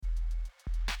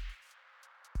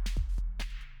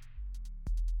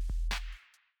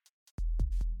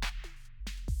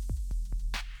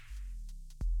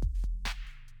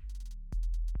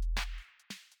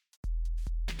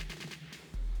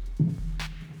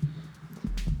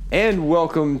And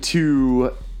welcome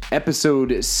to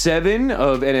episode 7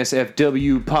 of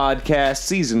NSFW Podcast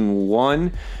Season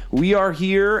 1. We are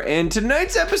here, and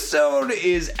tonight's episode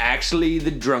is actually the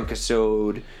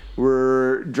Drunkisode.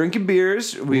 We're drinking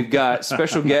beers. We've got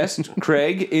special guest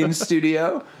Craig in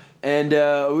studio, and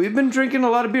we've been drinking a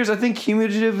lot of beers. I think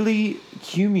cumulatively,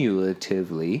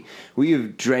 we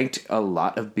have drank a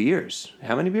lot of beers.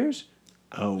 How many beers?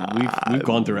 Oh, we've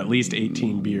gone through at least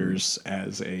 18 beers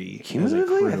as a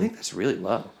Cumulatively? crew. I think that's really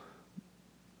low.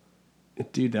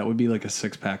 Dude, that would be like a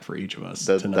 6-pack for each of us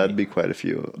tonight. That'd be quite a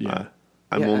few. Yeah.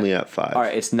 I'm only at 5. All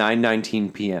right, it's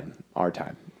 9:19 p.m. our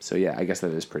time. So yeah, I guess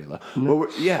that is pretty low. Well,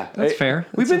 That's fair.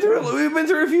 We've been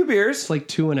through a few beers. It's like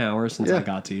 2 an hour since I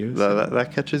got to you. So.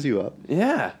 That catches you up.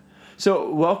 Yeah. So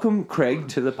welcome, Craig,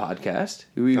 to the podcast.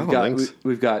 Thanks.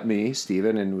 We've got me,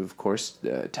 Steven, and of course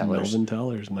Tellers. Melvin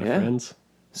Tellers, my friends.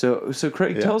 So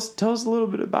Craig, tell us a little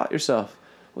bit about yourself.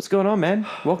 What's going on, man?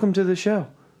 Welcome to the show.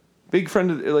 Big friend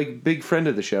of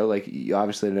the show. Like, you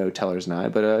obviously know Tellers and I,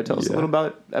 but tell us a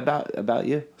little about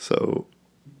you. So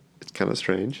it's kind of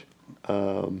strange. I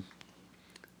don't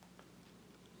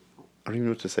even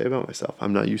know what to say about myself.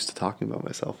 I'm not used to talking about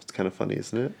myself. It's kind of funny,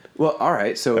 isn't it? Well, all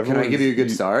right. So can I give you a good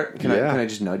start? Can I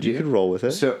just nudge you? You could roll with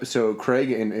it. So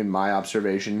Craig, in my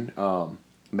observation,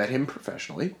 met him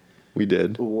professionally. We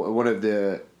did. One of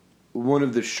the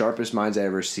sharpest minds I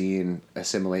ever seen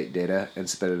assimilate data and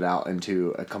spit it out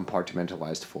into a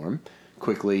compartmentalized form,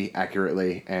 quickly,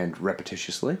 accurately, and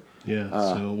repetitiously. Yeah.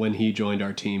 So when he joined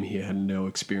our team, he had no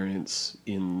experience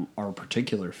in our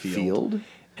particular field.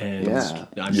 And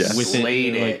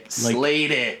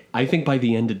Slayed it. I think by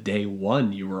the end of day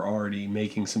 1, you were already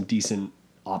making some decent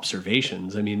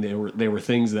observations. I mean, they were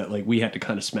things that like we had to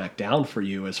kind of smack down for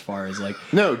you as far as like,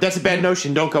 no, that's a bad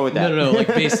notion. Don't go with that. No, like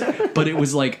but it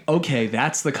was like, okay,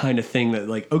 that's the kind of thing that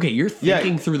like, okay, you're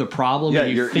thinking through the problem. Yeah,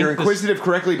 and you're inquisitive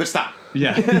correctly, but stop.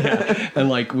 Yeah. And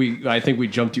like I think we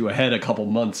jumped you ahead a couple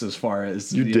months as far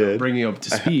as you did bringing you up to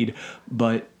speed,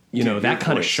 but that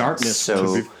kind of sharpness.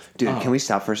 Can we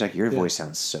stop for a second? Your voice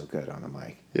sounds so good on the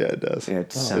mic. Yeah, it does. Yeah,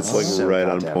 it's like right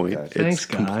on point. Good. Thanks, it's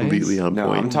completely on no,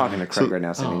 point. I'm talking to Craig right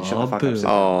now, so shut the fuck up.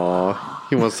 Aw,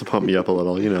 he wants to pump me up a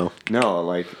little, No,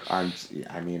 like I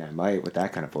might with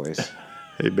that kind of voice.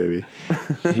 Hey, baby.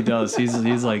 He does.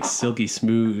 He's like silky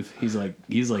smooth. He's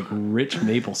like rich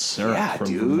maple syrup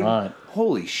from Vermont.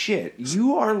 Holy shit.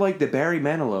 You are like the Barry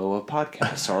Manilow of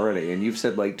podcasts already, and you've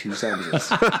said like 2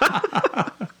 sentences.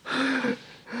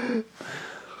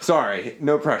 Sorry,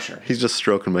 no pressure. He's just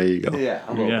stroking my ego. Yeah.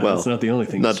 Well, that's not the only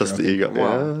thing. Not just the ego.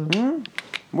 Well,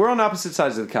 we're on opposite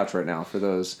sides of the couch right now for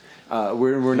those.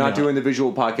 We're not doing the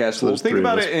visual podcast. So we'll think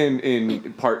about it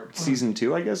in part season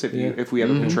 2, I guess, if we have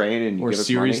a Patreon and you or give us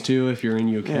series money. 2 if you're in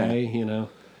UK,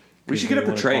 We should get a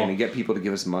Patreon and get people to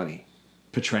give us money.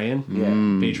 Patreon? Yeah.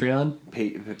 Patreon?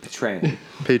 Patreon.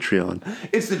 Patreon.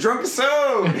 It's the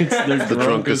Drunkisode! It's the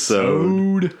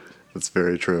Drunkisode. That's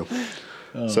very true.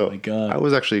 Oh my God. I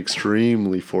was actually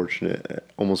extremely fortunate,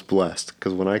 almost blessed,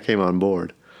 because when I came on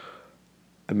board,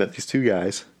 I met these 2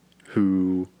 guys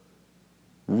who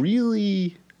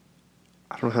really,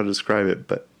 I don't know how to describe it,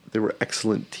 but they were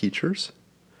excellent teachers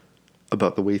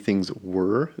about the way things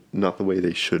were, not the way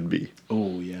they should be.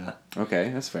 Oh, yeah.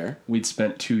 Okay, that's fair. We'd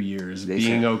spent 2 years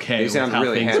being okay with how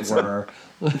really things handsome. were.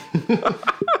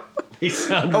 They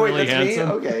sound really handsome.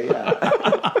 Me? Okay,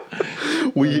 yeah.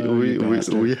 We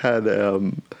had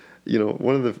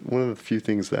one of the few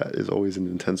things that is always an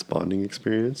intense bonding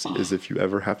experience is if you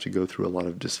ever have to go through a lot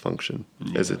of dysfunction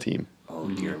as a team. Oh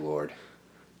dear Lord,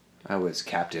 I was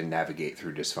Captain Navigate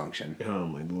Through Dysfunction. Oh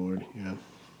my Lord, yeah.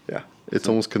 Yeah, it's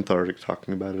almost cathartic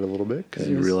talking about it a little bit because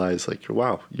you realize like,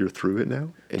 wow, you're through it now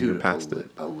and you're past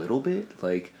it. A little bit,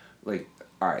 like.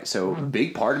 All right, so a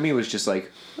big part of me was just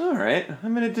like, all right,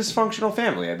 I'm in a dysfunctional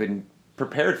family. I've been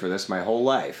prepared for this my whole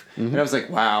life. Mm-hmm. And I was like,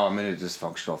 wow, I'm in a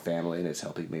dysfunctional family and it's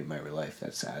helping me in my life.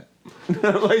 That's sad.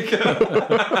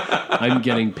 I'm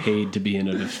getting paid to be in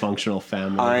a dysfunctional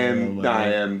family. I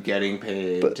am getting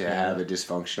paid to have a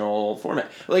dysfunctional format.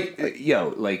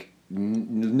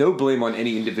 No blame on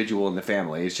any individual in the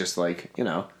family. It's just like,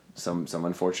 some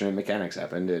unfortunate mechanics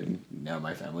happened and now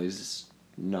my family's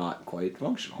not quite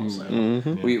functional. So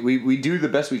we do the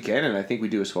best we can, and I think we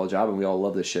do a swell job, and we all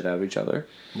love the shit out of each other.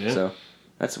 Yeah. So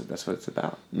that's what it's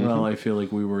about. Well, I feel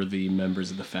like we were the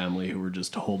members of the family who were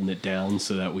just holding it down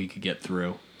so that we could get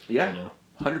through. Yeah,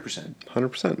 100%.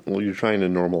 100%. Well, you're trying to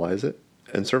normalize it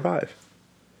and survive.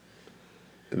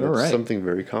 And that's something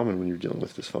very common when you're dealing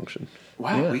with dysfunction.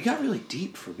 Wow, we got really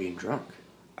deep for being drunk.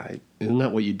 Isn't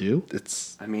that what you do?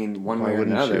 It's. I mean, one way or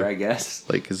another, I guess.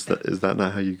 Like, is that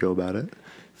not how you go about it?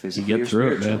 physically get or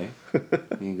through it, spiritually.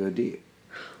 You go deep.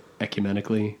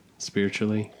 Ecumenically,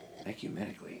 spiritually,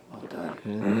 Ecumenically. Well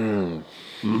done.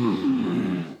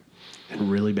 and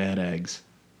really bad eggs.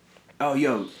 Oh,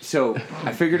 yo. So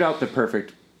I figured out the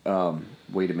perfect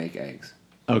way to make eggs.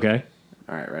 Okay.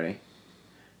 All right, ready?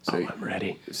 So, I'm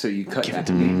ready. So you cut Give it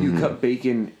to me. you cut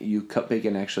bacon. You cut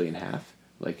bacon actually in half.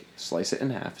 Like slice it in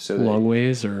half. So that- Long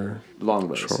ways or long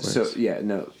ways. Short So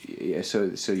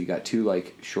ways. So you got two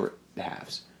like short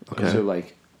halves. Okay. So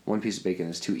like one piece of bacon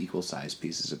is two equal sized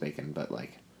pieces of bacon, but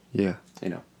like Yeah. you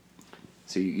know.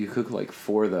 So you cook like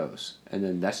 4 of those, and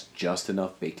then that's just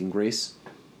enough bacon grease,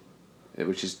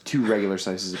 which is 2 regular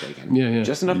slices of bacon. Yeah, yeah.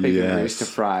 Just enough bacon Yes. grease to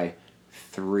fry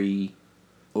 3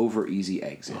 over easy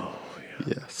eggs in.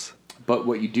 Yes. But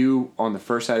what you do on the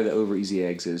first side of the over easy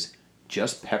eggs is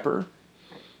just pepper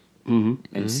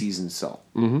and seasoned salt.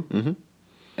 And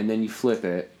then you flip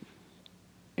it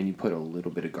and you put a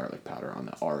little bit of garlic powder on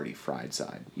the already fried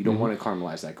side. You don't want to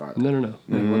caramelize that garlic. no. No,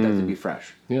 you want that to be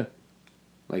fresh. Yeah.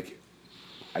 Like,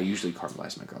 I usually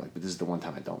caramelize my garlic, but this is the one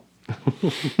time I don't.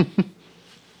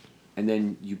 And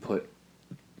then you put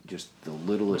just the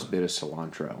littlest bit of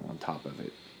cilantro on top of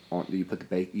it. You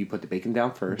put the bacon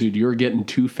down first. Dude, you're getting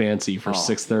too fancy for Oh.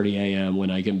 6:30 a.m. when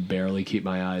I can barely keep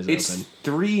my eyes It's open.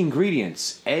 3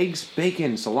 ingredients: eggs,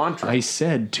 bacon, cilantro. I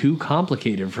said too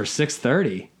complicated for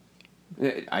 6:30.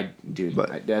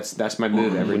 That's my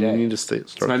move every When you day. need to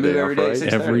start my the move day every off day, right.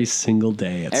 6:30. Every single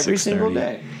day at Every 6:30. single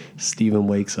day. Steven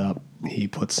wakes up, he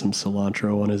puts some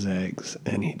cilantro on his eggs,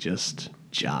 and he just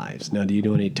jives. Now, do you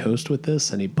do any toast with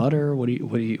this? Any butter? What do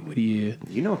you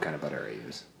You know what kind of butter I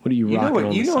use. rocking You know on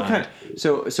the what side?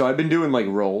 kind of, so I've been doing like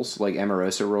rolls, like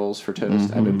Amorosa rolls for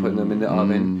toast. I've been putting them in the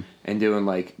oven and doing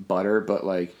like butter, but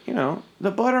like, you know,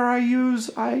 the butter I use,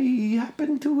 I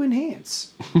happen to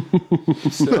enhance.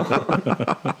 So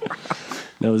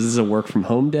Now, is this a work from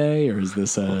home day or is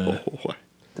this a?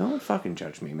 don't fucking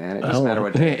judge me, man. It doesn't matter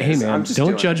what day it Hey is. man, I'm just don't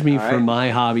doing judge it, me all for right? my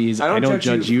hobbies. I don't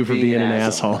judge you for being an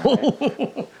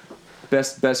asshole.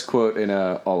 Best quote in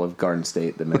all of Garden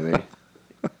State, the movie.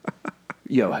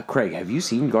 Yo, Craig, have you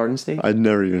seen Garden State? I'd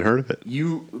never even heard of it.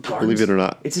 Believe it or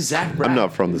not. It's a Zach Braff. I'm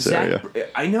not from this area.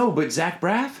 I know, but Zach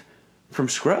Braff from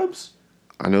Scrubs?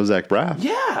 I know Zach Braff.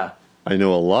 Yeah. I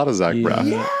know a lot of Zach Braff.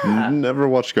 Yeah. Never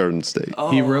watched Garden State.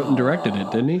 He wrote and directed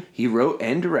it, didn't he? He wrote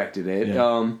and directed it.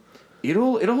 Yeah.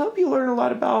 It'll help you learn a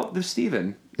lot about the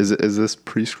Steven. Is this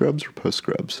pre-Scrubs or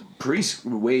post-Scrubs?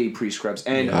 Way pre-Scrubs.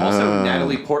 And also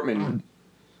Natalie Portman.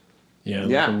 Yeah,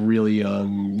 Yeah. like a really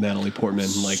young Natalie Portman,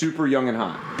 like Super young and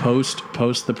hot.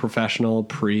 post The Professional,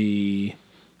 pre.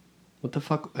 What the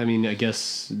fuck? I mean, I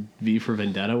guess V for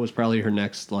Vendetta was probably her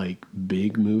next like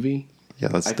big movie. Yeah,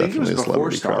 that's I think it was definitely a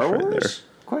before celebrity Star crush Wars. right there.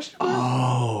 Question mark?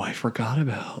 Oh, I forgot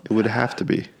about. It would have to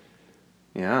be.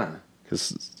 Yeah.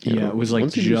 Because Yeah, it was like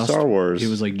once you do just Star Wars. It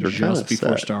was like you're just kinda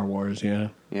before set. Star Wars. Yeah.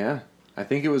 Yeah. I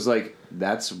think it was like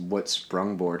that's what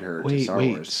sprungboard her to Wait, Star wait.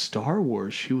 Wars. Star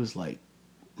Wars. She was like,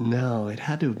 no, it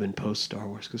had to have been post Star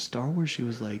Wars because Star Wars. She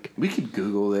was like, We could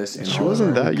Google this and She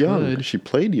wasn't that young. Good. She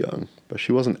played young, but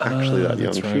she wasn't actually that young.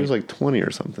 that's She right. was like 20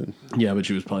 or something. yeah, but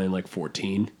she was playing like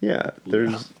 14. Yeah,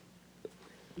 there's.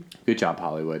 Good job,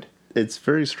 Hollywood. It's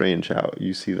very strange how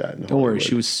you see that. In Don't worry, Hollywood.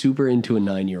 she was super into a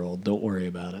 9-year-old. Don't worry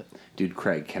about it. Dude,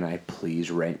 Craig, can I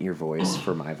please rent your voice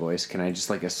for my voice? Can I just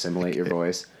like assimilate your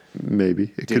voice? Maybe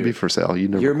it could Dude, be for sale. You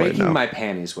never. You're quite making know. my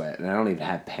panties wet, and I don't even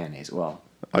have panties. Well,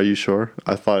 Are you sure?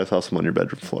 I thought I saw some on your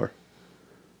bedroom floor.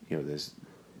 you know,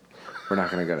 we're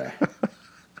not gonna go there.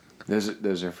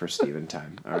 Those are for Steven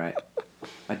time. All right,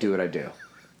 I do what I do.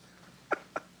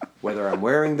 Whether I'm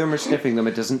wearing them or sniffing them,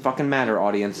 it doesn't fucking matter,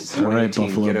 audience. It's All right, 2018.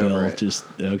 Buffalo Get over Bill. it. Just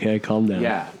okay. Calm down.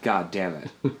 Yeah, god damn it.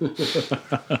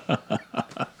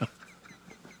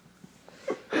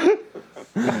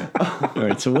 All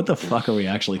right. So what the fuck are we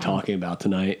actually talking about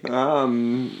tonight?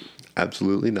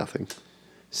 Absolutely nothing.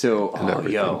 So,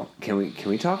 everything. yo, can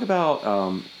we talk about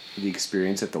the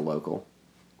experience at the local?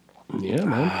 Yeah,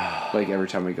 man. Like every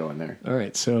time we go in there. All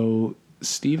right. So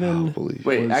Steven. Holy.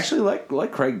 Wait, was- actually,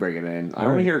 let Craig bring it in. I want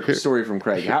to right. hear a story from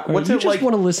Craig. What's you it just like?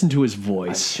 want to listen to his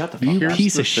voice. Shut the fuck You up.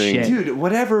 piece Here's of the thing. shit. Dude,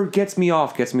 whatever gets me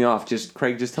off. Just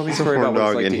Craig, just tell me a story Corn about what it's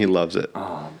dog, like and to he eat. loves it.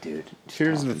 Oh, dude. Just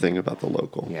Here's talk. the thing about the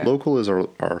local. Yeah. Local is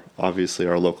our obviously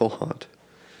our local haunt.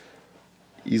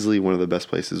 Easily one of the best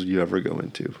places you ever go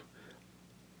into.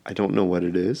 I don't know what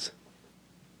it is,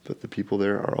 but the people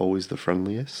there are always the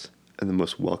friendliest and the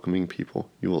most welcoming people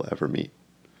you will ever meet.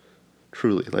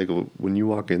 Truly, like when you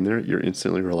walk in there, you're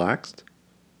instantly relaxed.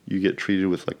 You get treated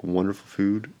with like wonderful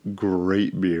food,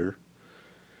 great beer.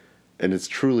 And it's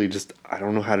truly just, I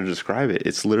don't know how to describe it.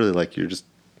 It's literally like you're just,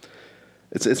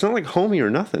 it's not like homey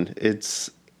or nothing. It's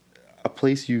a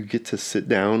place you get to sit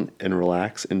down and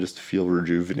relax and just feel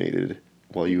rejuvenated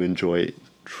while you enjoy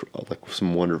like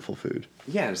some wonderful food.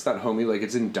 Yeah, it's not homey. Like,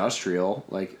 it's industrial.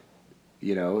 Like,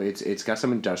 you know, it's got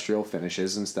some industrial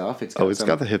finishes and stuff. It's got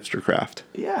got the hipster craft.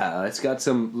 Yeah, it's got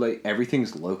some, like,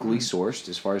 everything's locally sourced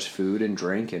as far as food and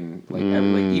drink, and like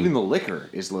even the liquor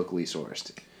is locally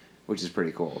sourced, which is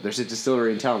pretty cool. There's a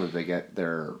distillery in town that they get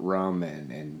their rum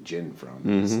and gin from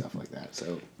and stuff like that.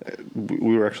 So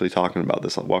we were actually talking about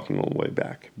this on walking all the way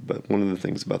back, but one of the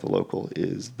things about the local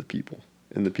is the people,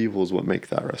 and the people is what make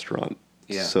that restaurant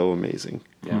so amazing.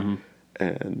 Yeah.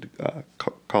 And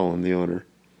Colin, the owner,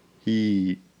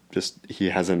 he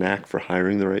has a knack for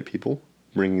hiring the right people,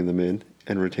 bringing them in,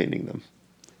 and retaining them.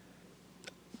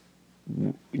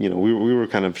 You know, we were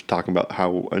kind of talking about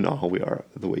how in awe we are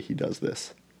the way he does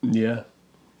this. Yeah.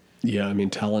 Yeah, I mean,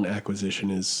 talent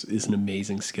acquisition is an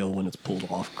amazing skill when it's pulled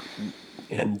off,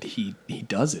 and he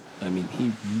does it. I mean,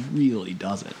 he really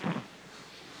does it.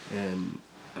 And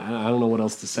I don't know what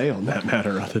else to say on that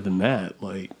matter other than that.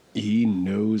 Like, he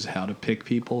knows how to pick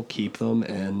people, keep them,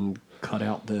 and cut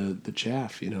out the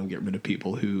chaff, you know, get rid of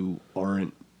people who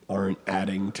aren't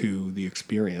adding to the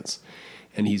experience.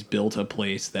 And he's built a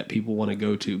place that people want to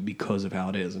go to because of how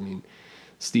it is. I mean,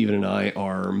 Steven and I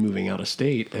are moving out of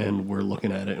state, and we're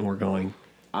looking at it and we're going,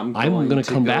 I'm going to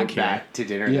come back here. To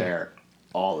dinner there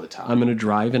all the time. I'm going to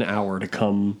drive an hour to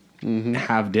come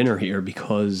have dinner here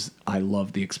because I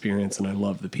love the experience and I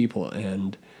love the people.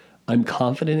 And I'm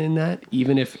confident in that,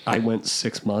 even if I went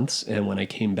 6 months and when I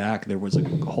came back there was a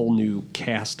whole new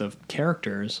cast of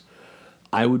characters,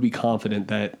 I would be confident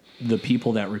that the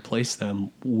people that replace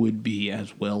them would be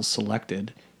as well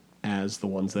selected as the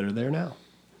ones that are there now.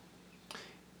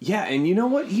 Yeah, and you know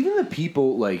what? Even the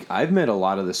people, like, I've met a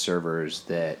lot of the servers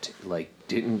that, like,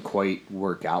 didn't quite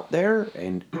work out there,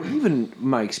 and even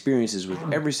my experiences with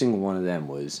every single one of them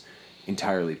was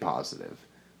entirely positive.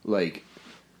 Like,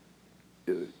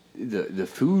 the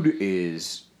food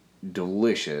is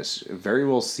delicious, very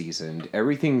well seasoned.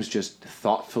 Everything's just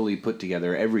thoughtfully put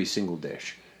together. Every single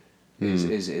dish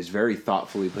is very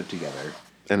thoughtfully put together.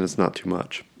 And it's not too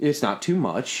much. It's not too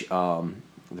much.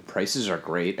 The prices are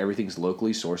great. Everything's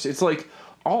locally sourced. It's like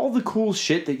all the cool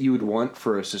shit that you would want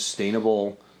for a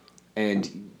sustainable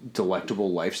and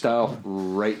delectable lifestyle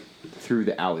right through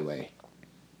the alleyway.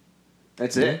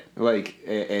 That's it. Like,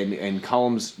 and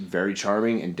Colum's very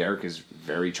charming, and Derek is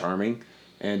very charming,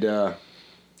 and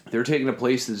they're taking a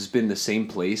place that's been the same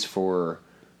place for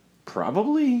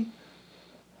probably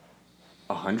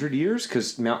 100 years,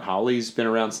 because Mount Holly's been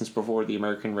around since before the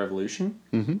American Revolution.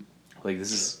 Mm-hmm. Like,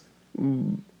 this is,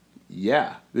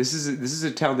 this is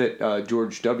a town that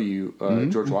George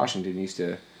Washington used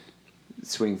to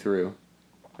swing through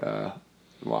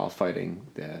while fighting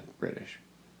the British.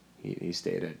 He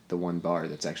stayed at the one bar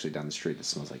that's actually down the street that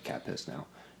smells like cat piss now.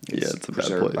 It's a bad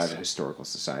preserved place. by the Historical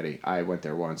Society. I went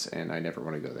there once, and I never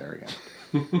want to go there again.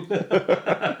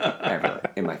 Ever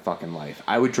in my fucking life.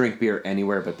 I would drink beer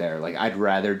anywhere but there. Like, I'd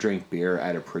rather drink beer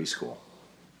at a preschool.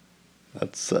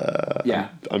 That's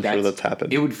I'm sure that's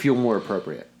happened. It would feel more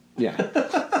appropriate. Yeah.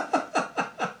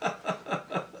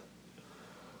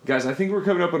 Guys, I think we're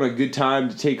coming up on a good time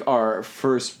to take our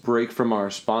first break from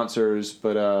our sponsors,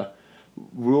 but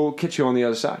we'll catch you on the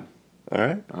other side. All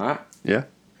right. All right. Yeah.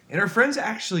 And our friends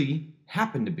actually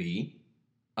happen to be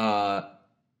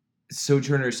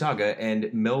Sojourner Saga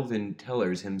and Melvin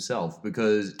Tellers himself,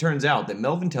 because it turns out that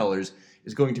Melvin Tellers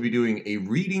is going to be doing a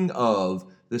reading of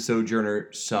the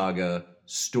Sojourner Saga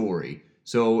story.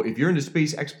 So if you're into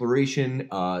space exploration,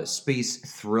 space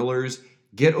thrillers,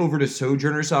 get over to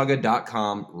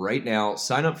sojournersaga.com right now.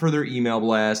 Sign up for their email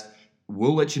blast.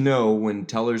 We'll let you know when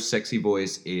Teller's sexy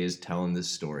voice is telling this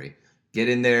story. Get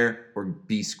in there or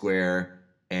be square.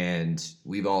 And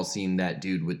we've all seen that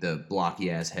dude with the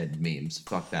blocky-ass head memes.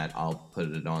 Fuck that. I'll put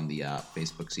it on the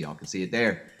Facebook so y'all can see it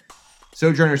there.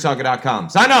 SojournerSaga.com.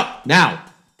 Sign up now!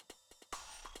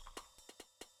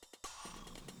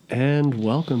 And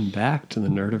welcome back to the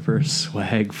Nerdiverse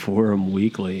Swag Forum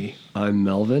Weekly. I'm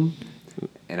Melvin.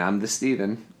 And I'm the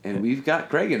Steven. And we've got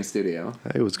Greg in studio.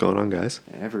 Hey, what's going on, guys?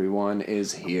 Everyone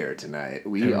is here tonight.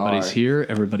 Everybody's here.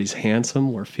 Everybody's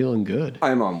handsome. We're feeling good.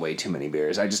 I'm on way too many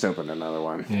beers. I just opened another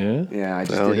one. Yeah? Yeah, I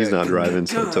just Well, did he's it. not driving,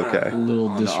 so it's okay. A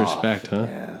little disrespect, huh?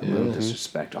 Yeah, a little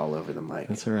disrespect all over the mic.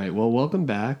 That's all right. Well, welcome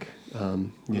back.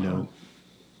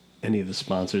 Any of the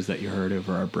sponsors that you heard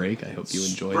over our break, I hope you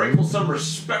enjoyed them. Sprinkle some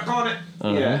respect on it.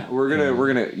 Yeah, we're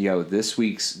gonna this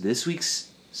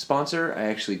week's sponsor I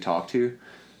actually talked to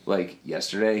like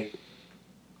yesterday.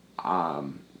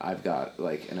 I've got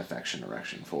like an affection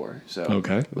erection for. So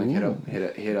Okay. like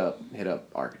hit up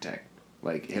Architect.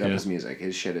 Like, hit up Yeah. his music.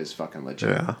 His shit is fucking legit.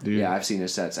 Yeah. Dude. Yeah, I've seen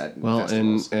his sets at Well,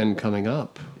 festivals. and coming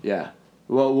up. Yeah.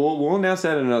 Well, we'll announce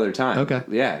that another time. Okay.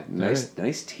 Yeah. Nice right.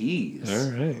 nice tease.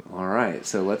 All right. All right.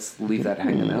 So let's leave that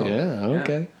hanging out. Yeah.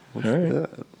 Okay. All right. Yeah.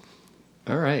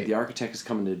 All right. The architect is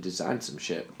coming to design some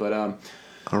shit. But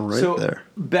All right so there.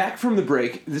 back from the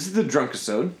break. This is the drunk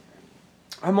episode.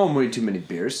 I'm on way too many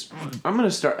beers. I'm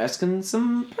gonna start asking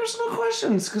some personal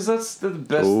questions because that's the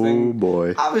best Oh thing.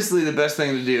 boy. Obviously, the best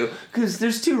thing to do because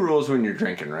there's two rules when you're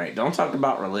drinking, right? Don't talk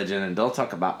about religion and don't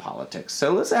talk about politics.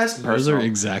 So let's ask personal. Those are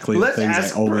exactly the Let's things I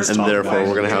ask always personal And talk therefore,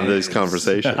 we're gonna have questions. this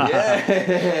conversation.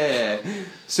 Yeah.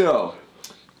 So,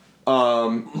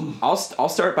 I'll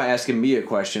start by asking me a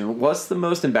question. What's the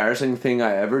most embarrassing thing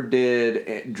I ever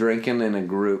did drinking in a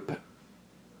group?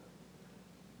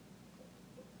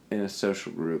 In a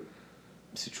social group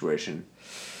situation.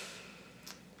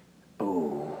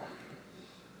 Oh.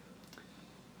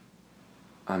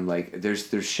 I'm like, there's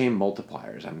shame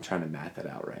multipliers. I'm trying to math it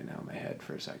out right now in my head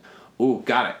for a sec. Oh,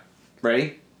 got it.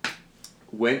 Ready?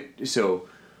 So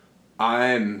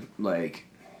I'm like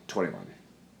 21.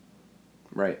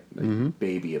 Right? Like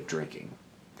baby of drinking.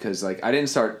 Because like I didn't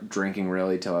start drinking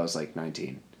really till I was like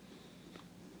 19.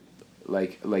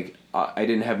 Like I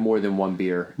didn't have more than one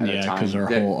beer at a Yeah, time. because our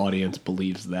That- whole audience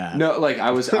believes that. No, like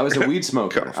I was a weed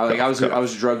smoker. I was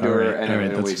a drug doer Alright, and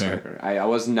alright, a that's weed fair. smoker. I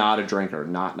was not a drinker.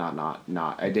 Not.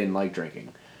 I didn't like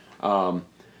drinking.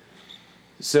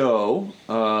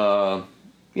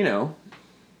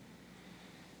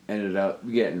 Ended up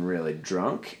getting really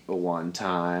drunk one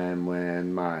time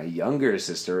when my younger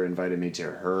sister invited me to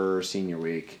her senior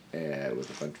week with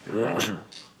a bunch of people.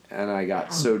 And I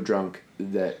got so drunk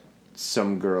that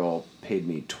some girl paid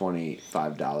me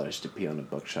 $25 to pee on a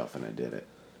bookshelf, and I did it.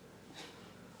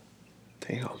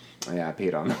 Damn. Yeah, I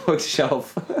peed on the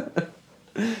bookshelf.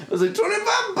 I was like, $25?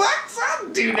 I'll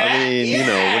do that. I mean, you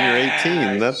know, when you're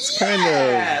 18, that's kind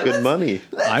of good money.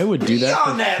 I would do that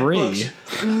on for that free.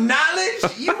 Knowledge?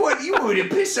 You want to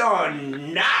piss on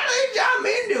knowledge? I'm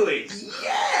into it.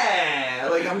 Yeah.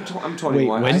 Like I'm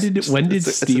 21. Wait, when did It's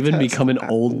a Steven test. become an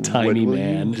old When timey will you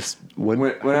man?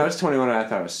 when I was 21, I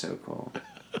thought it was so cool.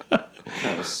 That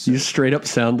was so You straight up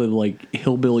sounded like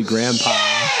hillbilly grandpa.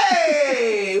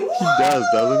 Hey! He does,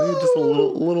 doesn't he? Just a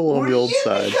little on the old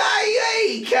side.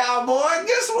 Hey, cowboy!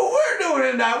 Guess what we're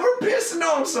doing tonight? We're pissing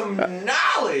on some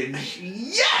knowledge.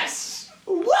 Yes!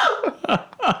 Woo!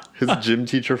 His gym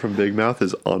teacher from Big Mouth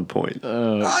is on point.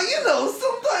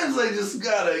 Sometimes I just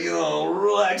gotta,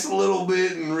 relax a little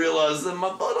bit and realize that my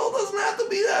butthole doesn't have to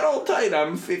be that all tight.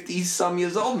 I'm 50-some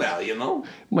years old now,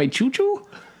 My choo-choo?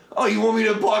 Oh, you want me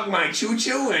to plug my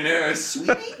choo-choo in there,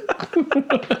 sweetie?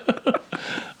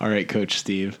 All right, Coach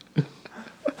Steve.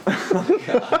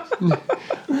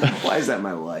 Why is that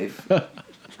my life?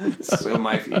 So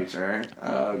my future.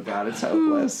 Oh, God, it's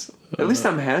hopeless. At least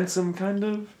I'm handsome, kind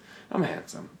of. I'm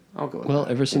handsome. I'll go with Well,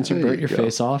 that. ever since you There burnt you your go.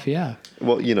 face off, yeah.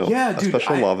 Well, you know, Yeah, a dude.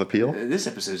 special lava peel. This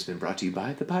episode has been brought to you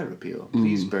by the Pyro Peel.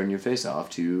 Please burn your face off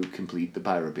to complete the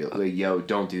Pyro Peel. Like, yo,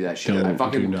 don't do that shit.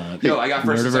 Do not. Yo, I got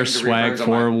first and Nerdiverse second degree Swag burns on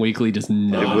my- Forum Weekly does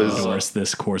not was- endorse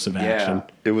this course of Yeah. action.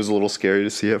 It was a little scary to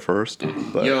see at first,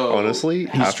 but Yo, honestly,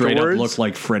 He straight up afterwards, looked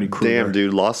like Freddy Krueger. damn,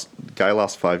 dude, guy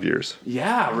lost 5 years.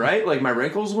 Yeah, right? Like, my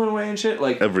wrinkles went away and shit.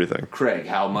 Like, Everything. Craig,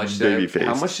 how much Baby did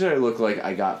face. I look like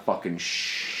I got fucking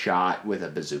shot with a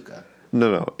bazooka?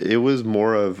 No, it was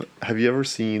more of. Have you ever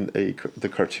seen the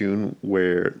cartoon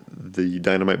where the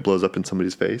dynamite blows up in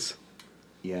somebody's face?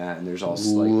 Yeah, and there's also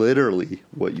like, Literally,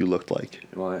 what you looked like.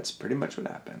 well, that's pretty much what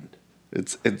happened.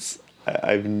 It's.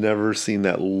 I've never seen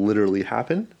that literally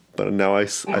happen, but now I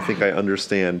think I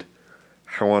understand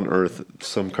how on earth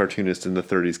some cartoonist in the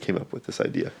 30s came up with this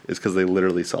idea. It's because they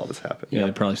literally saw this happen. Yeah,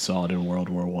 they probably saw it in World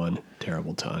War One.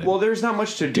 Terrible time. Well, there's not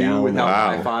much to do Down. without Wow.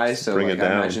 Wi-Fi, so Bring like, it I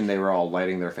down. imagine they were all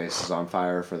lighting their faces on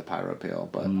fire for the Pyro Peel,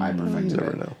 but I perfected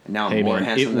never it. know. And now I'm hey more man,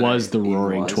 handsome it than was I the even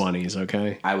Roaring was. 20s,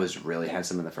 okay? I was really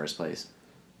handsome in the first place,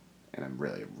 and I'm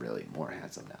really, really more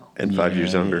handsome now. And 5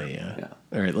 years younger. Yeah. Yeah.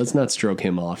 All right, let's not stroke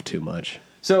him off too much.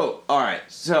 So, all right,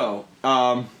 so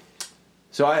I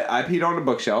peed on a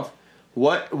bookshelf.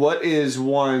 What is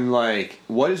one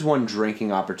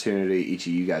drinking opportunity each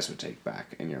of you guys would take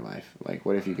back in your life? Like,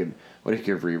 what if you could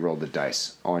re-roll the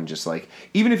dice on just like,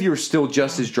 even if you were still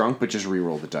just as drunk, but just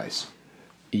re-roll the dice?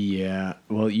 Yeah.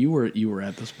 Well, you were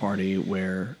at this party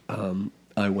where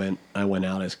I went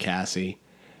out as Cassie,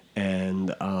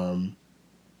 and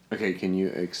Okay, can you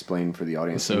explain for the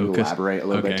audience? So, Can you 'cause- elaborate a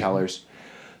little bit? okay. Tellers.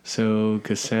 so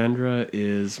Cassandra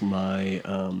is my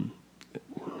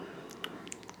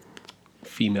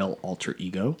female alter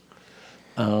ego.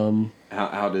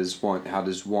 How does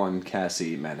one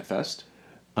Cassie manifest?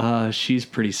 She's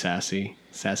pretty sassy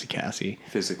Cassie.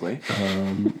 Physically.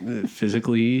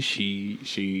 Physically, she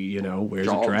wears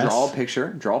a dress. Draw a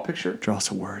picture. Draw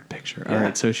us a word picture. All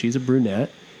right, so she's a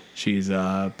brunette. She's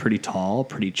pretty tall,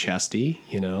 pretty chesty.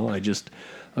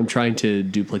 I'm trying to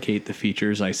duplicate the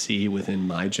features I see within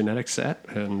my genetic set,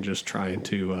 and just trying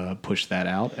to push that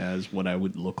out as what I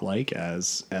would look like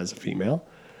as a female.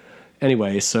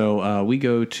 Anyway, so we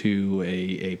go to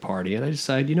a party, and I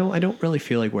decide, I don't really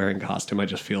feel like wearing a costume. I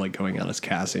just feel like going out as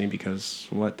Cassie, because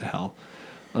what the hell.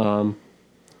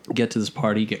 Get to this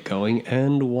party, get going,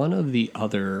 and one of the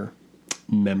other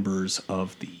members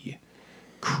of the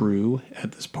crew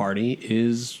at this party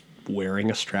is wearing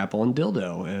a strap-on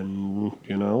dildo, and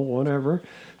whatever.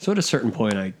 So at a certain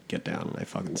point I get down and I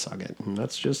fucking suck it, and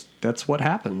that's what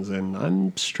happens, and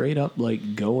I'm straight up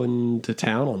like going to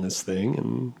town on this thing,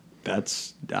 and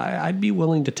I'd be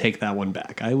willing to take that one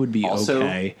back. I would be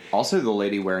okay. Also, the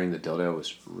lady wearing the dildo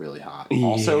was really hot.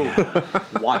 Also,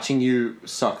 watching you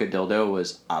suck a dildo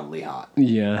was oddly hot.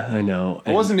 Yeah, I know.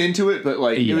 I wasn't into it, but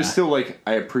it was still like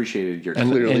I appreciated your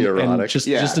clearly erotic. And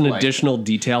just an additional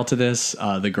detail to this,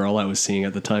 the girl I was seeing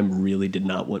at the time really did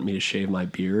not want me to shave my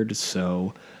beard,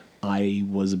 so I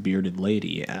was a bearded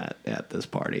lady at this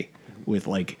party with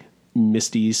like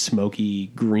misty, smoky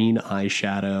green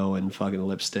eyeshadow and fucking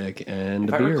lipstick and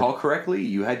if a I beard. recall correctly,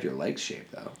 you had your legs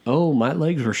shaved though. Oh, my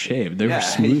legs were shaved. They were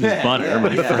smooth as butter,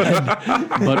 my friend.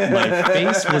 But my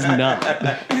face was not.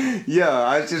 Yeah,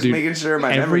 I was just making sure my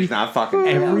memory's not fucking.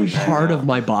 Every part of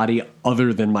my body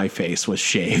other than my face was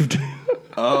shaved.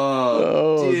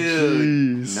 Oh,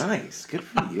 dude. Jeez. Nice. Good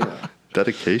for you.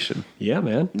 Dedication. Yeah,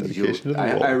 man. Dedication to the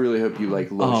I role. really hope you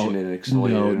like lotion and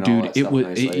exfoliate no, and all dude, that it stuff was.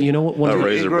 nicely. You know what? One A of the-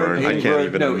 razor burn. I can't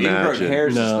even ingrown imagine.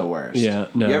 hairs is No. the worst. Yeah,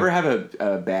 no. You ever have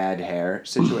a bad hair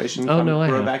situation Oh no, I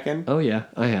grow have. back in? Oh yeah,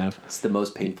 I have. It's the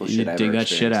most painful You shit I've dig ever that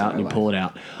shit out and you pull it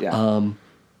out. Yeah.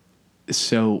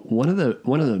 So one of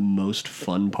the most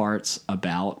fun parts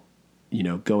about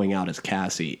going out as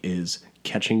Cassie is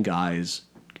catching guys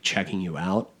checking you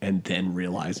out and then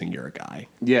realizing you're a guy.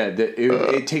 Yeah,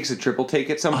 it takes a triple take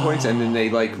at some points, and then they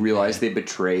realize they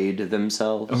betrayed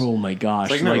themselves. Oh my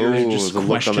gosh! It's like, no, they're ooh, just the look on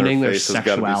their questioning their face has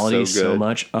gotta be sexuality so so good.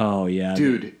 much. Oh yeah,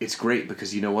 Dude, it's great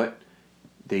because you know what?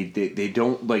 They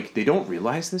don't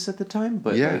realize this at the time,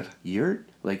 but Yeah. you're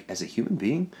as a human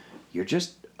being, you're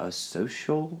just a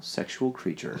social sexual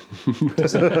creature. It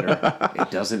doesn't matter. It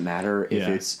doesn't matter if Yeah.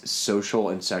 it's social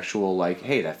and sexual,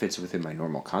 hey, that fits within my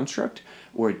normal construct,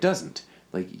 or it doesn't.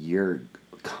 You're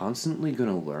constantly going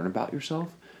to learn about yourself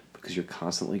because you're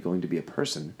constantly going to be a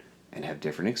person and have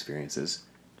different experiences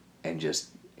and just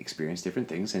experience different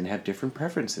things and have different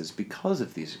preferences because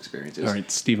of these experiences. All right,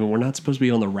 Steven, we're not supposed to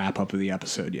be on the wrap up of the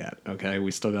episode yet. Okay,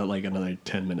 we still got another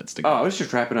 10 minutes to go. Oh, I was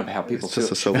just wrapping up how people It's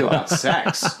just feel, a feel soapbox.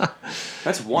 about sex.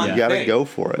 That's one You thing. gotta go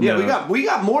for it. Yeah, we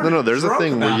got more. No, there's a talk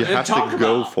thing where about you and have to talk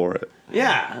go about. for it.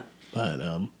 Yeah. But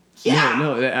Yeah.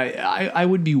 no, I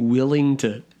would be willing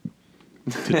to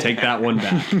take that one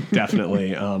back.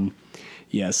 Definitely.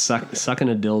 Yeah, sucking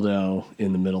a dildo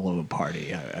in the middle of a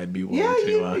party. I'd be willing Yeah,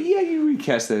 to. you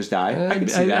recast those die. I can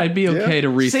see that. I'd be okay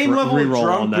to Same level of re-roll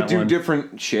drunk, on but that do one.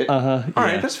 different shit. All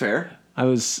right, that's fair. I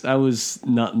was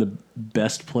not in the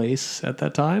best place at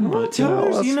that time, Well, but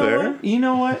Tellers, that's you know fair. what? You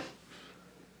know what?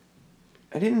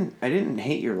 I didn't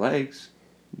hate your legs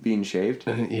being shaved.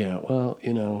 yeah. Well,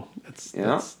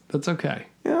 that's okay.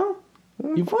 You know?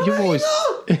 You've Well, always.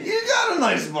 you got a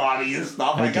nice body and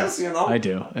stuff. I guess you know. I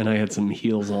do, and I had some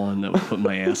heels on that would put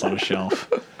my ass on a shelf,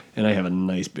 and I have a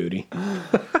nice booty.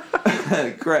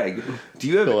 Greg, do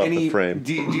you have Fill out any the frame.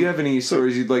 Do you have any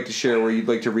stories you'd like to share where you'd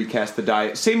like to recast the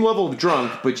diet? Same level of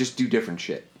drunk, but just do different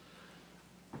shit.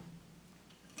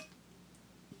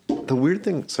 The weird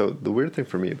thing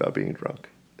for me about being drunk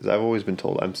is I've always been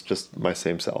told I'm just my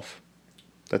same self.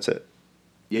 That's it.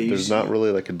 Yeah, There's not really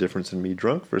a difference in me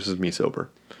drunk versus me sober.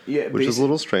 Yeah, which is a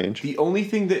little strange. The only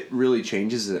thing that really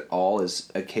changes it all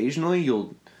is occasionally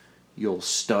you'll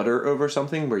stutter over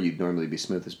something where you'd normally be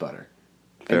smooth as butter.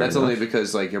 Fair And that's enough. only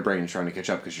because your brain is trying to catch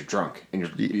up because you're drunk and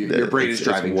your brain is It's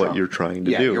driving. what drunk. you're trying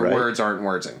to yeah, do, your right? words aren't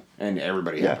wordsing, and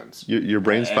everybody Yeah, happens. your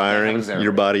brain's It firing, happens to your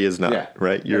everybody. body is not, Yeah.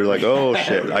 right? You're like, oh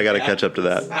shit, I got to catch up to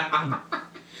that.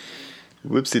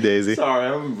 Whoopsie daisy. Sorry,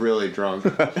 I'm really drunk.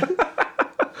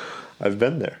 I've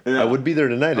been there. Yeah. I would be there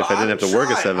tonight if I didn't have to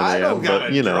work at 7 I a.m. don't gotta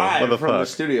But you know, drive what the from the fuck?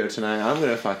 studio tonight. I'm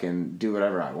gonna fucking do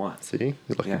whatever I want. See,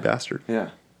 you lucky Yeah. bastard. Yeah.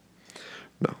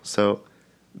 No. So,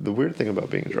 the weird thing about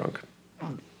being drunk,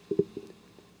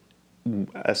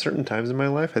 at certain times in my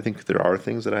life, I think there are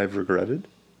things that I've regretted.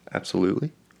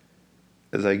 Absolutely.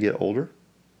 As I get older,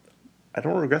 I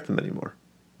don't regret them anymore.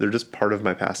 They're just part of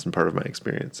my past and part of my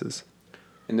experiences.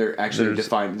 And they're actually There's-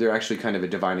 They're actually kind of a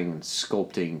divining and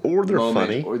sculpting. Or they're moment,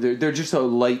 funny. or they're just a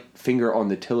light finger on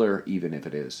the tiller, even if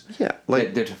it is. Yeah,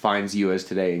 like that defines you as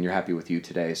today, and you're happy with you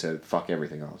today. So fuck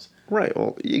everything else. right.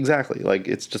 Well, exactly. Like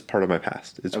it's just part of my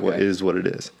past. It's what Okay. it is. What it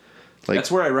is. Like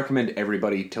That's where I recommend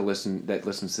everybody to listen that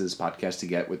listens to this podcast to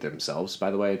get with themselves.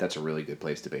 By the way, that's a really good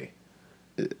place to be.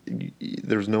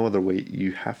 there's no other way.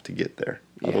 You have to get there.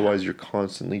 Yeah. Otherwise, you're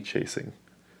constantly chasing.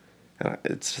 And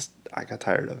it's just I got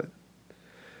tired of it.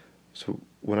 So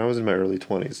when I was in my early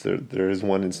 20s, there is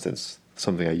one instance,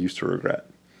 something I used to regret.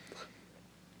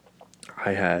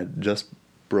 I had just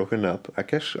broken up. I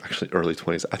guess actually early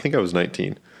 20s. I think I was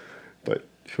 19, but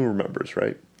who remembers,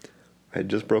 right? I had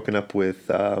just broken up with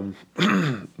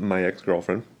my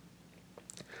ex-girlfriend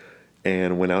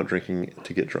and went out drinking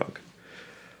to get drunk.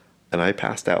 And I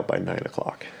passed out by 9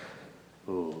 o'clock.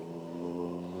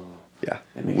 Yeah,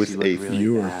 That makes with you look a really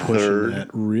You were bad. pushing third that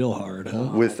real hard, huh?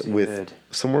 with dude.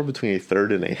 somewhere between a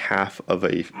third and a half of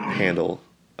a handle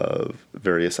of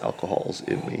various alcohols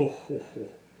in me.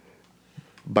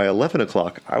 By 11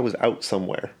 o'clock, I was out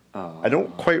somewhere. I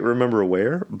don't quite remember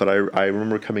where, but I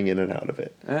remember coming in and out of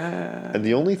it. And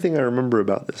the only thing I remember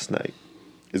about this night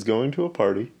is going to a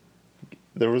party.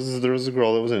 There was a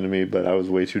girl that was into me, but I was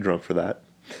way too drunk for that.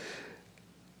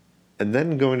 And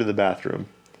then going to the bathroom.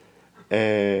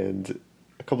 And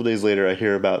a couple days later, I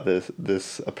hear about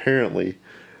this apparently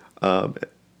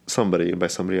somebody, and by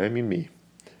somebody I mean me.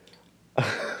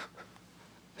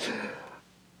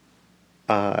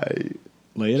 I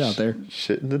Lay it out there.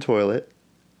 shit in the toilet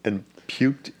and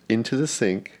puked into the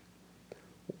sink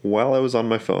while I was on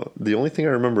my phone. The only thing I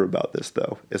remember about this,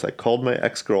 though, is I called my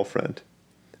ex-girlfriend,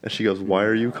 and she goes, "Why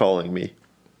are you calling me?"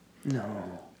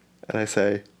 No. And I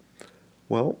say,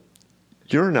 "Well,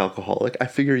 you're an alcoholic. I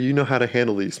figure you know how to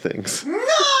handle these things." No!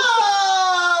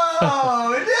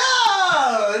 No!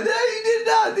 No, you did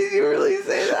not. Did you really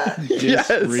say that? Yes.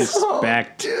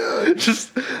 Disrespect. Dude.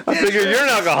 Just, I figure you're an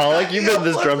alcoholic. You've been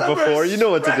this drunk before. You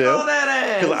know what to do.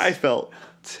 Because I felt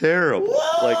terrible.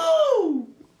 Like, Whoa!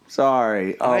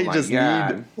 Sorry. Oh I my just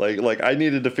God. like I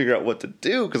needed to figure out what to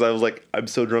do because I was like, I'm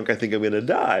so drunk I think I'm gonna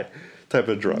die, type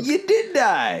of drunk. You did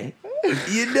die.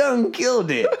 You done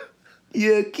killed it.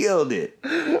 You killed it.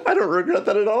 I don't regret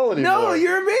that at all anymore. No,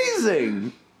 you're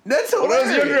amazing. That's When I hilarious.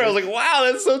 was younger, I was like, wow,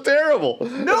 that's so terrible.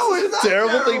 No, That's it's such a not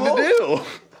terrible thing to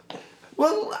do.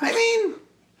 Well, I mean,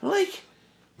 like,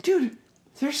 dude,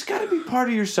 there's got to be part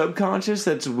of your subconscious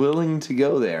that's willing to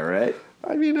go there, right?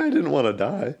 I mean, I didn't want to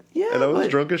die. Yeah, And I was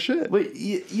but- drunk as shit. But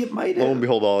you might Lo have. and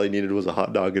behold, all I needed was a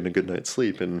hot dog and a good night's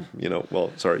sleep, and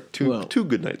two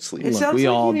good nights sleep. It Look, sounds we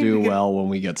like all you need do to get- well when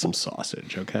we get some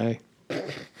sausage, okay?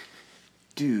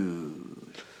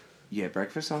 Dude. Yeah,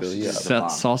 breakfast sausage you is up. the bomb.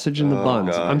 Sausage in the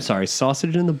buns. God. I'm sorry,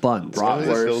 sausage in the buns. Bratwurst.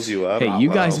 This fills you up. Hey, you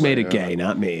guys Oh, made my it God. gay,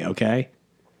 not me, okay?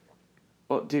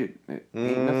 Well, dude, ain't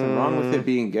nothing wrong with it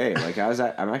being gay. Like,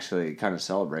 I'm actually kind of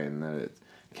celebrating that.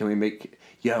 Can we make...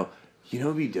 Yo, you know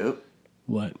what'd be dope?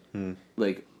 What?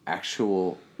 Like,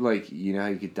 actual... Like, you know how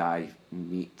you could dye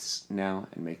meats now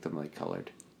and make them, like,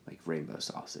 colored? Like, rainbow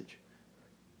sausage.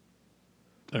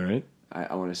 All right.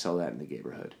 I want to sell that in the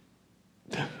neighborhood.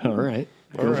 All right.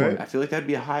 All right. I feel like that'd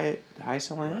be a high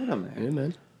selling item there. Yeah,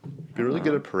 man. Be really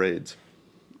good at parades.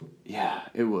 Yeah,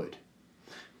 it would.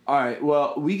 All right,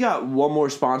 well, we got one more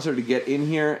sponsor to get in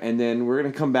here, and then we're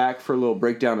going to come back for a little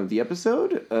breakdown of the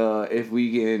episode, if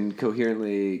we can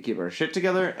coherently keep our shit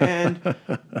together, and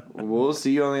we'll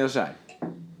see you on the other side.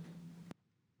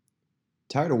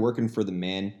 Tired of working for the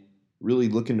man? Really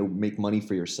looking to make money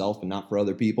for yourself and not for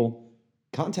other people?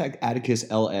 Contact Atticus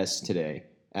LS today.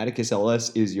 Atticus LS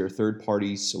is your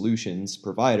third-party solutions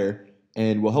provider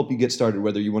and will help you get started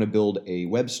whether you want to build a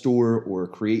web store or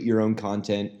create your own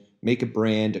content, make a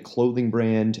brand, a clothing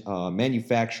brand,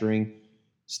 manufacturing.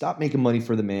 Stop making money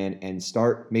for the man and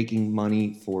start making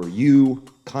money for you.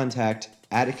 Contact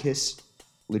Atticus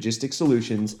Logistics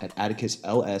Solutions at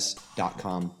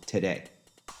atticusls.com today.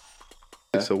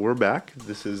 So we're back.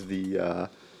 This is the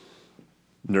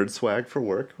Nerd Swag for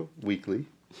Work weekly.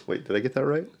 Wait, did I get that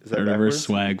right? Is that Nerdiverse backwards?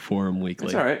 Swag Forum Weekly.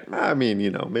 It's all right. I mean,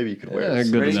 maybe you could wear Yeah,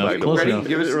 it. good Ready? enough. Swag Close to work. enough.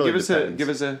 Give us, It really give depends.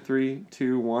 us a 3,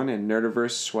 2, 1, and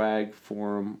Nerdiverse Swag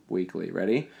Forum Weekly.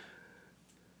 Ready?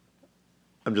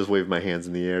 I'm just waving my hands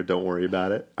in the air. Don't worry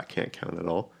about it. I can't count at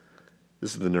all.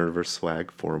 This is the Nerdiverse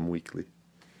Swag Forum Weekly.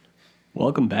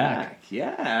 Welcome back.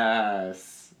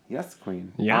 Yes. Yes,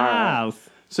 Queen. All right. Yes.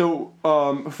 So,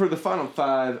 for the final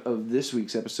 5 of this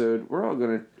week's episode, we're all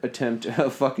going to attempt a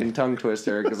fucking tongue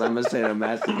twister because I'm a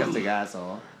sadomasochistic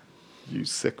asshole. You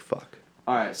sick fuck.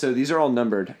 All right, so these are all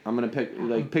numbered. I'm going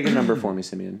to pick a number for me,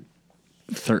 Simeon.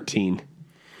 13.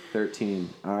 13.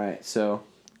 All right, so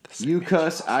You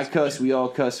cuss, I cuss, we all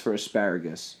cuss for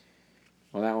asparagus.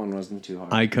 Well, that one wasn't too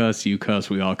hard. I cuss, you cuss,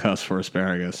 we all cuss for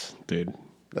asparagus, dude.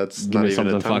 That's Give not me even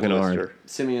a something tongue fucking hard. twister.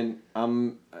 Simeon,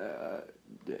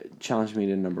 challenge me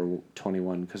to number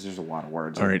 21 because there's a lot of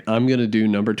words. All right, I'm going to do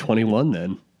number 21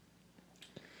 then.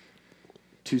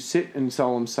 To sit in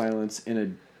solemn silence in a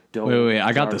dull. Wait, I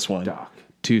got dark this one. dock.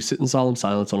 To sit in solemn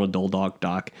silence on a dull dark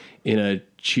dock in a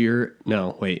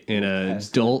pestilential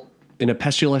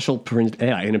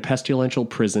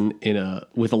prison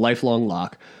with a lifelong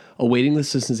lock, awaiting the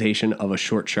sensation of a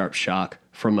short sharp shock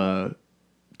from a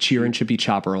cheer and chippy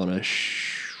chopper on a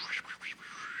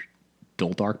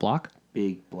dull dark block.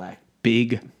 Big black.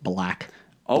 Big black.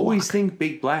 Always think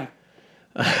big black.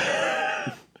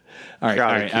 All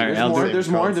right. There's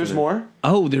more.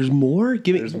 Oh, there's more?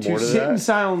 Give me There's To more to sit in that.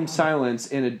 solemn silence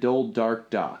in a dull dark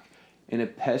dock in a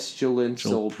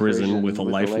pestilential prison with a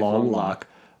lifelong lock,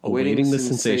 awaiting the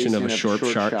sensation of a short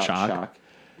sharp shock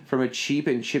from a cheap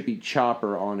and chippy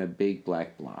chopper on a big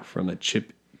black block. from a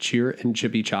cheer and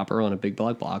chippy chopper on a big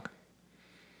black block.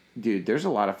 Dude, there's a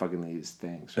lot of fucking these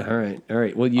things. All right.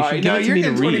 Well, you All should right, give no, it to you're me to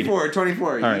getting read.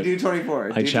 24. You right. do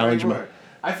 24. I Do challenge 24.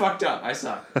 my- I fucked up. I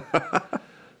suck.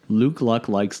 Luke Luck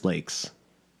likes lakes.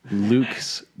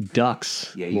 Luke's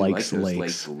ducks Yeah, you likes like those lakes.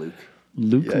 lakes, Luke.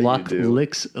 Luke Yeah, you Luck do.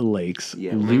 licks lakes.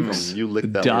 Yeah, Luke's You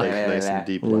lick that duck lake nice and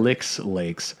deep. Like. licks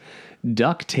lakes.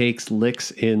 Duck takes licks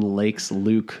in lakes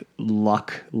Luke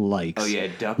Luck likes. Oh, yeah,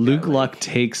 duck Luke that Luck lake.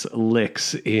 takes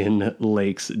licks in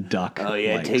lakes Duck Oh,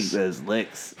 yeah, likes. take those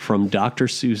licks. From Dr.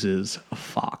 Seuss's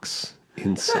Fox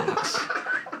in Socks.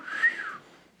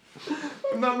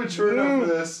 I'm not mature enough for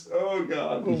this. Oh,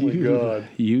 God. Oh my god.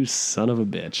 You son of a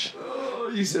bitch. Oh,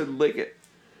 you said lick it.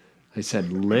 I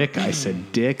said lick, I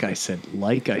said dick, I said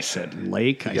like, I said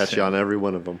lake. I Got said, you on every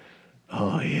one of them.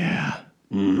 oh, yeah.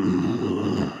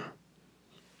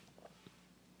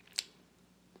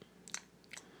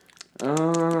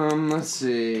 Let's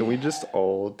see. Can we just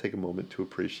all take a moment to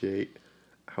appreciate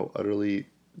how utterly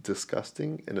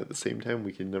disgusting and at the same time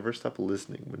we can never stop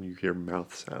listening when you hear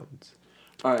mouth sounds?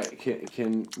 All right,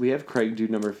 can we have Craig do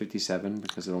number 57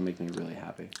 because it'll make me really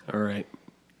happy. All right.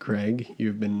 Craig,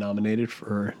 you've been nominated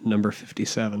for number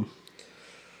 57.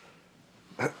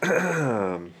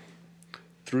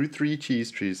 Through 3 cheese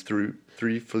trees, through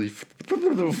 3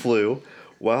 flew,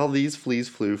 while these fleas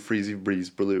flew, Freezy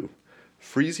Breeze blew.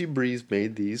 Freezy Breeze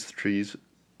made these trees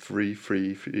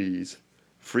freeze.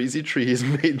 Freezy trees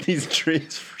made these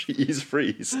trees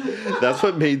freeze. That's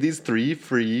what made these 3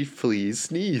 free fleas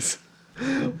sneeze.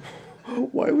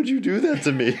 Why would you do that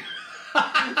to me?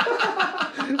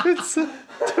 It's so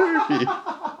dirty.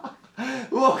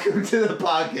 Welcome to the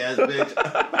podcast,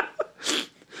 bitch.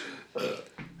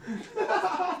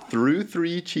 Through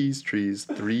 3 cheese trees,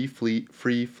 3 free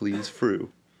fleas freeze. Frou.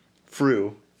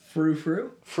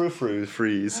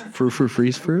 Freeze. Frou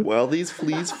freeze fruit? While these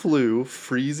fleas flew,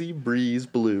 Freezy Breeze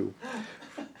blew.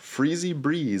 Freezy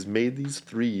Breeze made these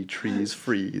 3 trees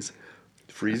freeze.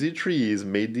 Freezy trees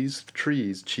made these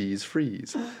trees cheese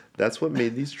freeze. That's what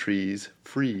made these trees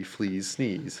free fleas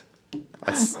sneeze.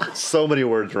 So many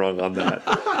words wrong on that.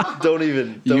 Don't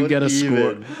You get a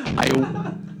even.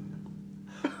 score.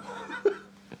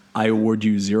 I award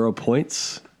you 0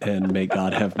 points, and may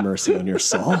God have mercy on your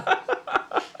soul.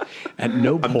 At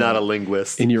no point I'm not a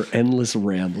linguist. in your endless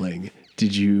rambling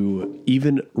did you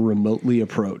even remotely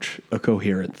approach a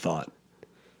coherent thought.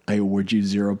 I award you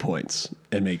 0 points,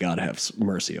 and may God have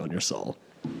mercy on your soul.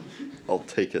 I'll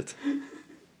take it.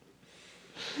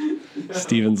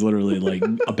 Steven's literally like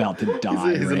about to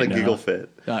die He's right in a now. giggle fit.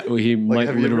 Well, he might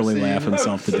have you ever literally seen- laugh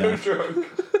himself to death.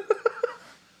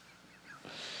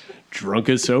 Drunk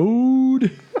as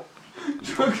ode.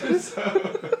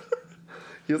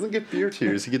 He doesn't get beer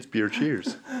tears, he gets beer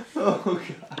cheers. All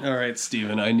right,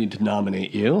 Steven, I need to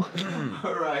nominate you.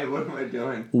 All right, what am I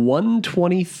doing?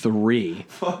 123.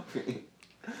 Fuck me.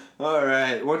 All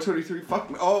right, 123.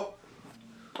 Fuck me. Oh.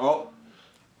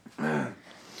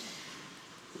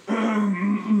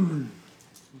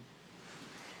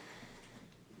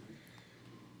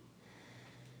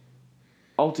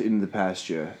 Out in the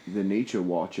pasture, the nature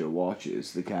watcher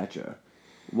watches the catcher,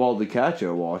 while the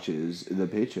catcher watches the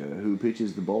pitcher who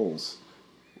pitches the balls.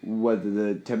 Whether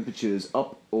the temperature's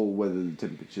up or whether the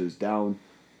temperature's down,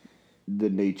 the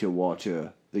nature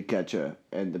watcher, the catcher,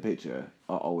 and the pitcher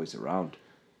are always around.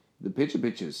 The pitcher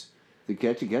pitches, the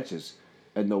catcher catches,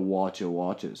 and the watcher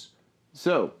watches.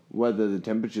 So, whether the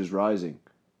temperature's rising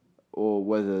or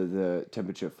whether the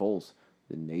temperature falls,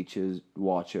 the nature's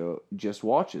watcher just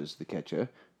watches the catcher,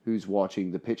 who's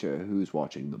watching the pitcher, who's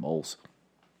watching the moles.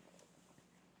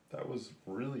 That was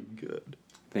really good.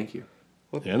 Thank you.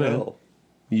 What Yeah, the man. hell?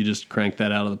 You just cranked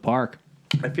that out of the park.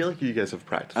 I feel like you guys have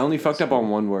practiced. I only fucked up on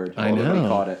one word. I Nobody know.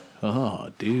 caught it. Oh,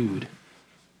 dude.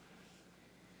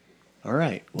 All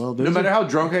right. Well, No matter how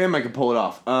drunk I am, I can pull it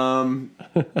off.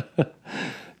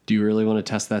 do you really want to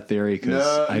test that theory? Because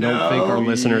No, I don't think our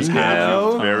listeners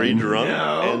have. very drunk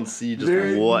No. and see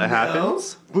just what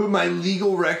happens. But my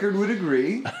legal record would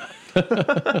agree.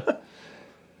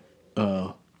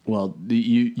 Well,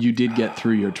 you did get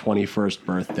through your 21st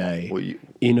birthday Well, you-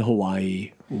 in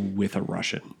Hawaii with a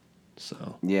Russian.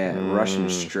 So Yeah, Russian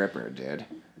stripper, dude.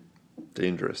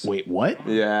 Dangerous. wait, what?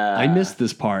 Yeah, I missed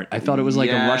this part. I thought it was like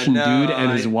Yeah, a Russian no, dude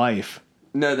and his wife.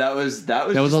 No, that was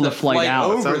was just on the flight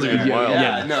out. over Sounds like there. a wild-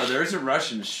 Yeah. No, there's a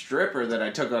Russian stripper that I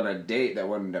took on a date that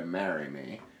wanted to marry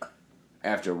me.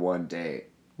 After one date,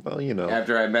 Well,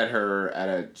 after I met her at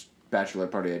a bachelor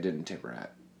party, I didn't tip her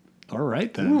at. All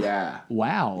right then. Yeah,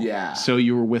 Wow. Yeah. So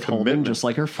you were with Holden Commitment. just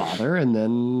like her father, and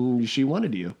then she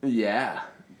wanted you. yeah,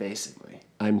 basically.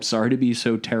 I'm sorry to be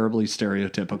so terribly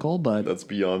stereotypical, but that's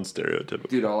beyond stereotypical.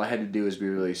 Dude, all I had to do was be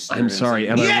really stern. I'm and sorry. say,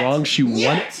 Am I "Yes! wrong? She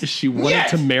Yes! wanted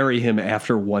Yes!" to marry him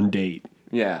after one date.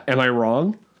 Yeah. Am I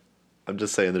wrong? I'm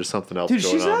just saying there's something else Dude,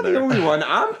 going she's on not there. the only one.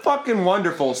 I'm fucking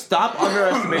wonderful. Stop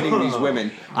underestimating these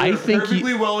women. I They're think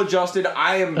perfectly well adjusted.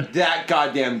 I am that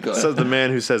goddamn good. Says the man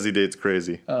who says he dates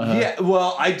crazy. Yeah,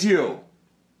 well, I do.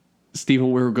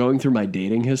 Stephen, we were going through my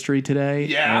dating history today,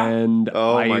 Yeah. and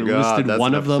Oh I my God, listed that's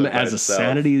one an of them episode by as a itself.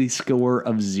 sanity score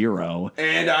of 0.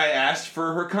 And I asked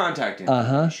for her contact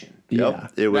information. Yeah.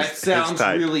 It was That sounds his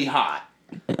type. really hot.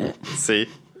 See,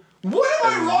 What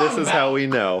am I wrong this is about? how we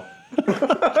know.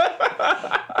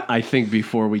 I think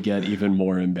before we get even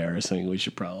more embarrassing, we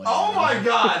should probably. Oh my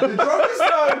god, the Drunkest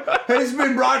Time has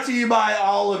been brought to you by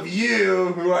all of you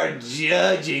who are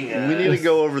judging us. We need to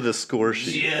go over the score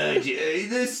sheet. Judge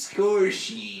the score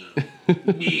sheet.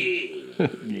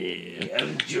 Yeah.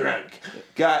 I'm drunk.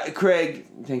 Craig,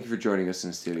 thank you for joining us in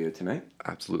the studio tonight.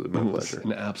 Absolutely, my It's pleasure.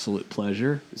 an absolute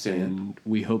pleasure. Same. And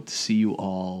we hope to see you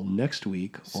all next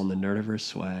week on the Nerdiverse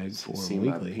Swag Forum See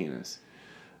my Weekly. penis.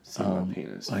 See my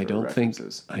penis. I for don't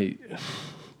references. think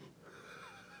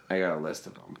I got a list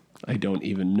of them. I don't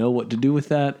even know what to do with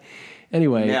that.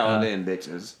 Anyway, Nail it in,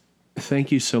 bitches.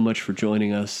 thank you so much for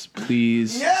joining us.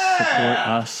 Please support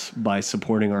us by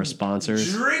supporting our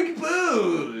sponsors. Drink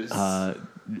booze.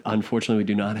 Unfortunately, we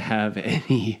do not have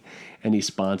any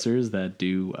sponsors that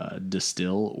do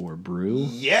distill or brew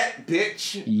Yet,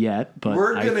 bitch. yet, but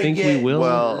We're I gonna think we get- will.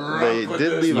 Well, they Rock with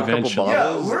did this leave a couple eventually. Yeah,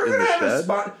 bottles we're in gonna the have a shed.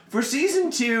 spot for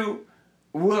season 2.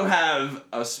 We'll have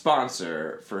a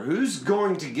sponsor for who's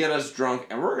going to get us drunk,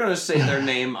 and we're gonna say their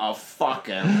name a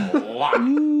fucking lot.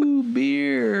 Ooh,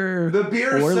 beer, The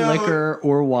beer or so- liquor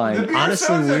or wine. The beer Honestly,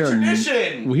 so's a we are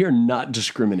tradition. we are not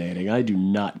discriminating. I do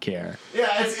not care. Yeah,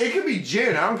 it could be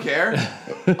gin. I don't care.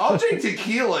 I'll drink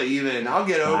tequila. Even I'll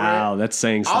get over Wow, it. that's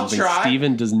saying I'll something. try.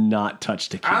 Steven does not touch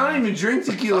tequila. I don't even drink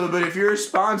tequila, but if you're a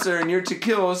sponsor and you're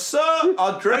tequila, so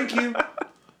I'll drink you.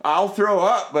 I'll throw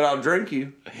up, but I'll drink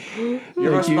you. You're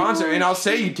my Thank you. sponsor, and I'll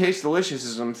say you taste delicious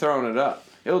as I'm throwing it up.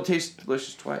 It'll taste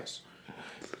delicious twice.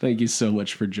 Thank you so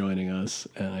much for joining us,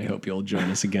 and I hope you'll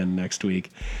join us again next week.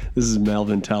 This is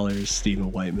Melvin Tellers,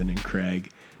 Stephen Whiteman, and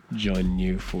Craig joining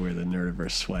you for the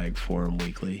Nerdiverse Swag Forum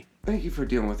Weekly. Thank you for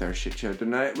dealing with our shit show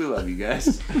tonight. We love you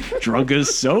guys. Drunk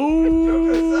as so.